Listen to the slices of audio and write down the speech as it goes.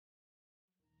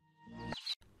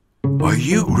Are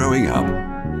you growing up?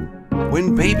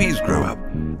 When babies grow up,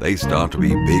 they start to be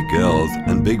big girls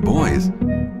and big boys.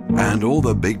 And all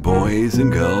the big boys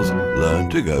and girls learn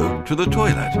to go to the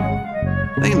toilet.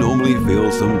 They normally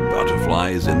feel some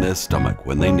butterflies in their stomach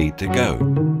when they need to go.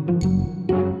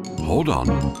 Hold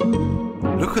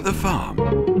on. Look at the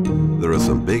farm. There are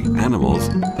some big animals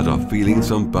that are feeling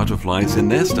some butterflies in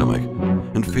their stomach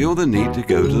and feel the need to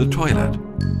go to the toilet.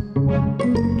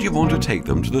 Do you want to take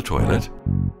them to the toilet?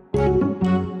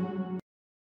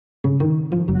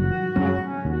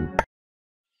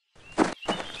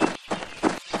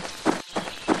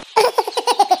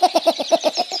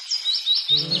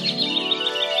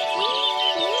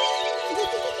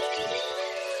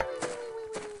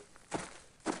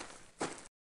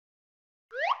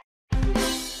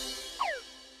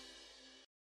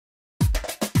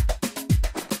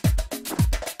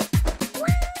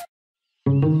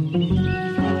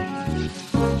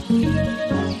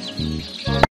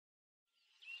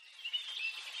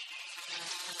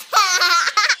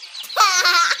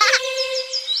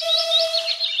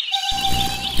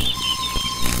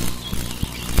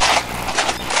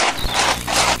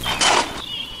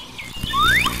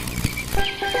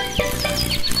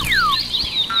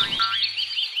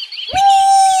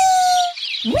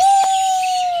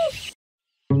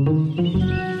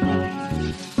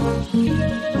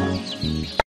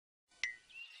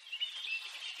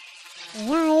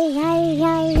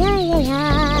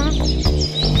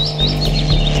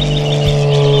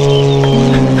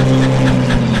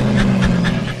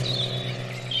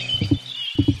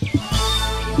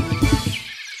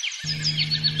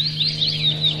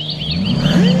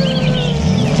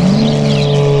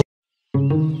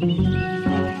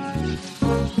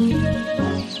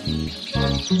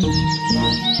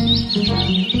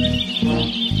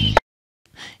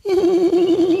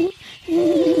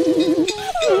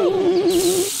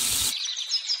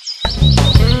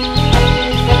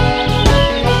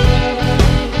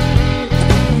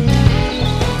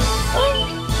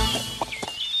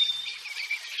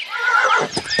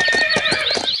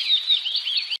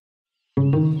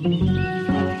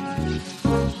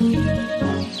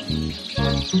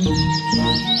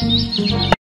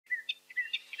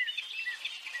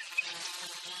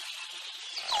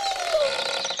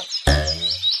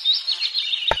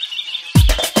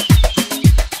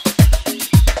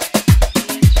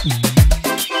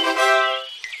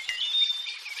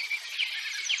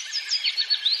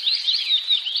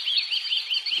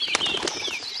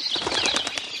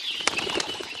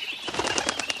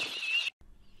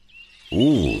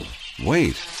 Ooh,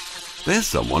 wait. There's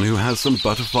someone who has some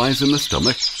butterflies in the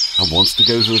stomach and wants to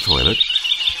go to the toilet.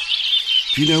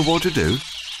 Do you know what to do?